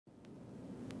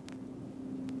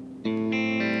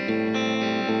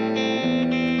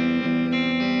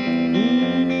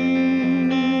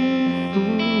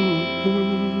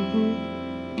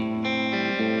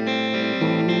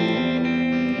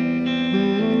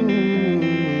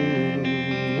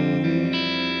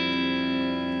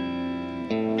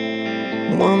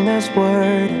One last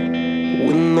word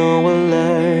with no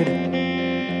alert.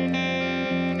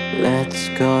 Let's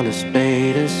call a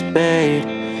spade a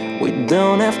spade. We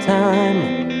don't have time,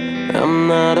 I'm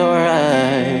not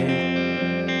alright.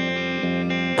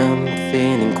 I'm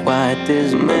feeling quite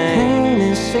dismayed. My pain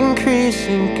is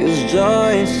increasing, cause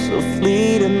joy is so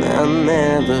fleeting. I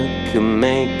never could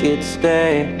make it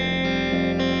stay.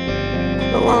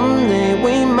 One day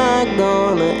we might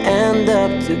gonna end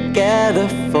up together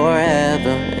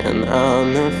forever and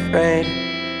unafraid.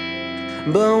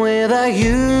 But without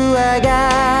you I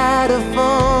got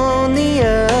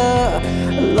Aphonia.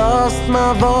 I lost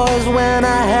my voice when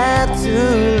I had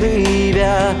to leave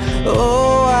ya.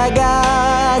 Oh, I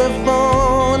got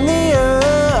Aphonia.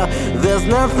 There's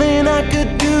nothing I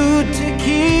could do to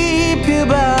keep you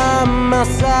by my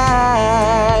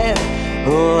side.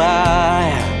 Oh, I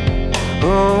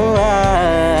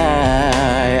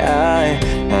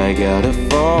got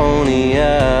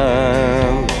Aphonia.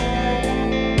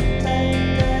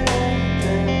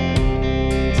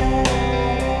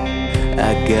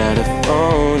 I got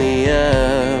Aphonia.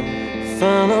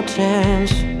 Final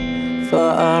chance for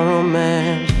our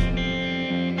romance.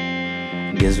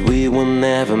 Guess we will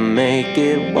never make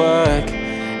it work.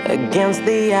 Against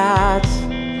the odds,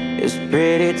 it's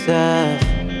pretty tough.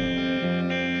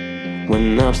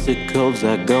 When obstacles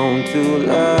are going to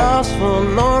lurk. Lost for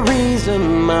no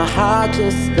reason, my heart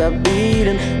just stopped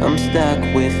beating. I'm stuck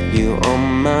with you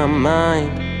on my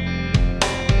mind.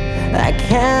 I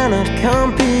cannot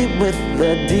compete with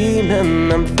the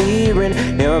demon I'm fearing.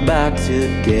 You're about to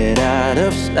get out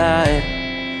of sight.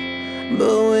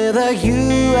 But without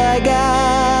you I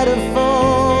got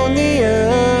Aphonia.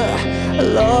 I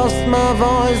lost my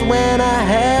voice when I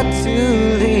had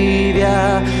to leave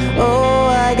ya. Oh,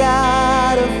 I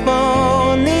got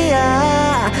Aphonia.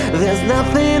 There's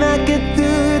nothing I could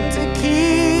do to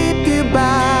keep you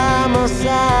by my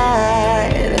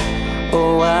side.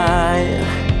 Oh, I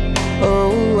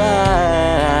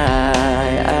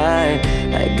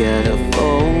got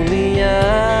Aphonia.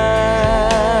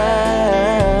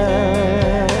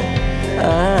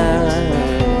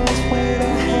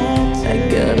 I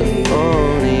got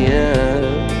Aphonia.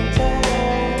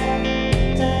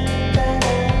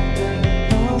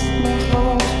 Lost my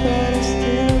hopes, but I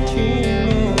still dream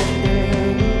of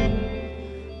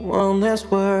you. One last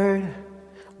word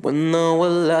with no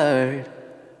alert.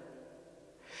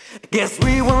 Guess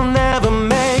we will never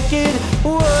make it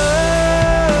work.